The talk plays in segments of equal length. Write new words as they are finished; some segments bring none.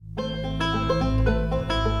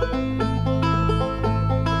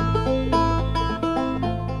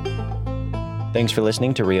Thanks for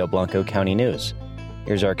listening to Rio Blanco County News.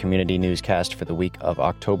 Here's our community newscast for the week of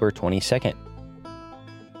October 22nd.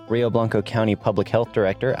 Rio Blanco County Public Health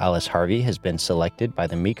Director Alice Harvey has been selected by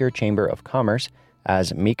the Meeker Chamber of Commerce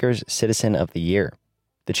as Meeker's Citizen of the Year.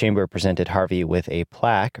 The chamber presented Harvey with a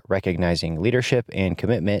plaque recognizing leadership and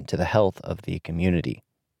commitment to the health of the community.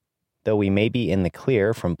 Though we may be in the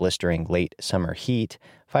clear from blistering late summer heat,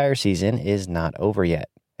 fire season is not over yet.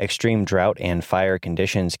 Extreme drought and fire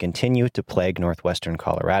conditions continue to plague northwestern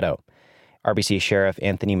Colorado. RBC Sheriff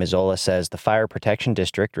Anthony Mazzola says the Fire Protection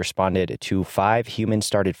District responded to 5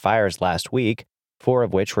 human-started fires last week, 4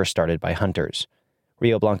 of which were started by hunters.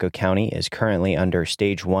 Rio Blanco County is currently under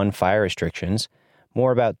Stage 1 fire restrictions.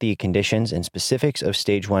 More about the conditions and specifics of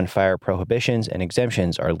Stage 1 fire prohibitions and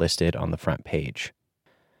exemptions are listed on the front page.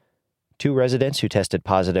 2 residents who tested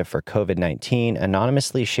positive for COVID-19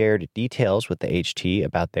 anonymously shared details with the HT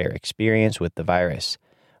about their experience with the virus.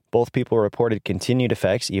 Both people reported continued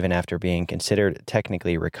effects even after being considered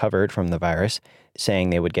technically recovered from the virus,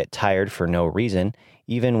 saying they would get tired for no reason,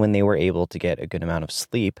 even when they were able to get a good amount of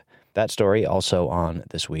sleep. That story also on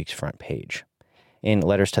this week's front page. In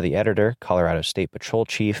letters to the editor, Colorado State Patrol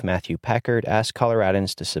Chief Matthew Packard asked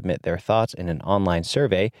Coloradans to submit their thoughts in an online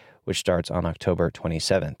survey, which starts on October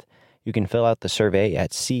 27th. You can fill out the survey at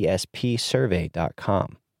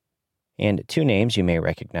cspsurvey.com. And 2 names you may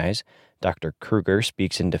recognize. Dr. Kruger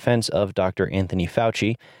speaks in defense of Dr. Anthony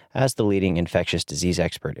Fauci as the leading infectious disease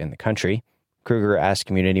expert in the country. Kruger asked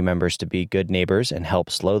community members to be good neighbors and help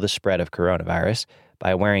slow the spread of coronavirus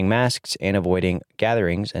by wearing masks and avoiding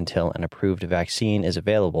gatherings until an approved vaccine is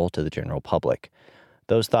available to the general public.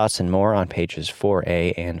 Those thoughts and more on pages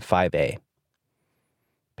 4A and 5A.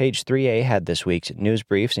 Page 3A had this week's news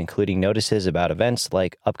briefs, including notices about events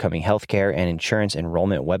like upcoming healthcare and insurance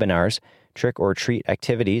enrollment webinars, trick-or-treat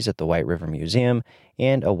activities at the White River Museum,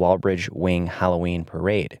 and a Walbridge Wing Halloween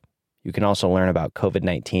parade. You can also learn about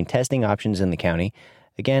COVID-19 testing options in the county,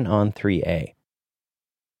 again on 3A.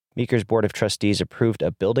 Meeker's Board of Trustees approved a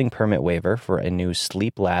building permit waiver for a new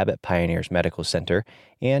sleep lab at Pioneers Medical Center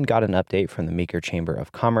and got an update from the Meeker Chamber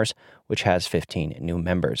of Commerce, which has 15 new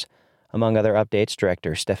members. Among other updates,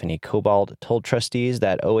 Director Stephanie Cobald told trustees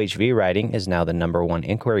that OHV riding is now the #1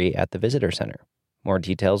 inquiry at the Visitor Center. More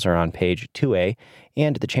details are on page 2A,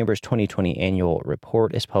 and the Chamber's 2020 annual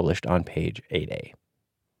report is published on page 8A.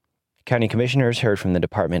 County commissioners heard from the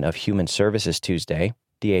Department of Human Services Tuesday.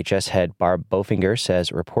 DHS head Barb Bofinger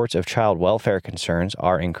says reports of child welfare concerns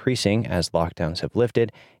are increasing as lockdowns have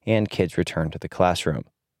lifted and kids return to the classroom.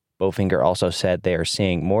 Bofinger also said they are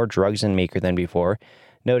seeing more drugs in Meeker than before,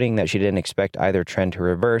 noting that she didn't expect either trend to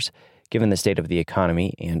reverse given the state of the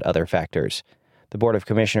economy and other factors. The Board of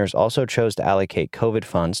Commissioners also chose to allocate COVID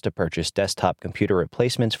funds to purchase desktop computer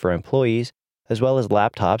replacements for employees, as well as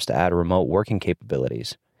laptops to add remote working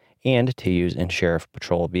capabilities, and to use in Sheriff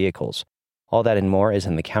Patrol vehicles. All that and more is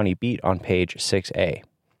in the County Beat on page 6A.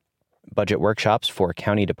 Budget workshops for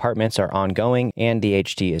county departments are ongoing, and the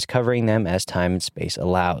HT is covering them as time and space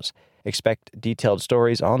allows. Expect detailed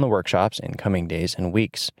stories on the workshops in coming days and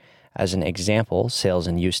weeks. As an example, Sales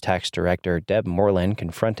and Use Tax Director Deb Moreland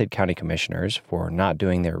confronted county commissioners for not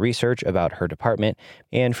doing their research about her department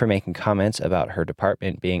and for making comments about her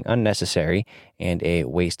department being unnecessary and a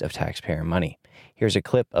waste of taxpayer money. Here's a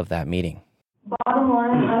clip of that meeting. Bottom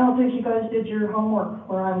line, I don't think you guys did your homework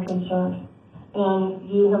where I'm concerned. And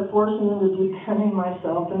you have forced me into defending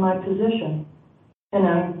myself in my position. And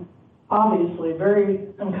I'm obviously very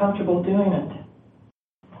uncomfortable doing it.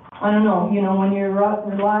 I don't know, when you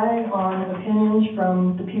rely on opinions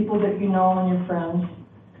from the people that you know and your friends,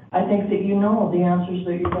 I think that you know the answers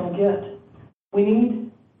that you're going to get. We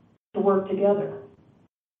need to work together.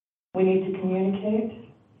 We need to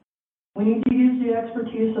communicate. We need to use the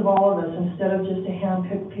expertise of all of us instead of just a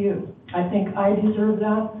hand-picked few. I think I deserve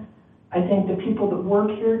that. I think the people that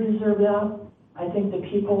work here deserve that. I think the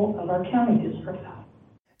people of our county deserve that.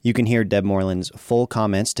 You can hear Deb Moreland's full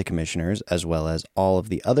comments to commissioners, as well as all of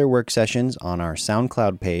the other work sessions on our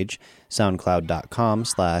SoundCloud page,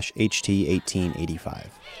 soundcloud.com/HT1885.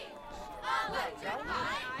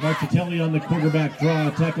 Marchitelli on the quarterback draw,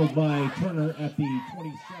 tackled by Turner at the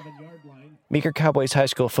 27-yard line. Meeker Cowboys high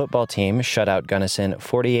school football team shut out Gunnison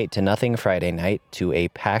 48-0 Friday night to a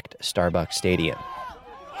packed Starbucks Stadium.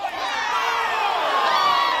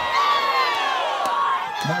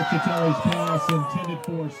 Marchitelli's pass intended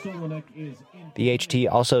for Solonik is in. The HT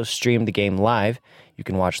also streamed the game live. You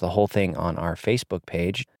can watch the whole thing on our Facebook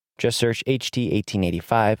page. Just search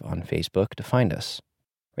HT1885 on Facebook to find us.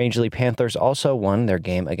 Rangeley Panthers also won their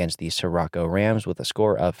game against the Sirocco Rams with a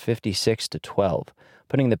score of 56-12,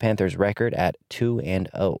 putting the Panthers' record at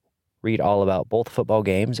 2-0. Read all about both football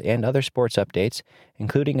games and other sports updates,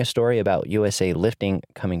 including a story about USA Lifting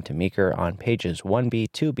coming to Meeker on pages 1B,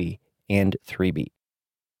 2B, and 3B.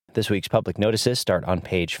 This week's public notices start on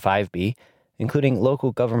page 5B, including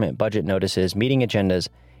local government budget notices, meeting agendas,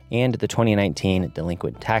 and the 2019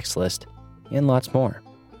 delinquent tax list, and lots more.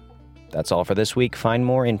 That's all for this week. Find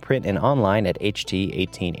more in print and online at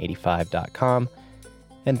ht1885.com.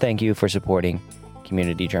 And thank you for supporting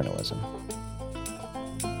community journalism.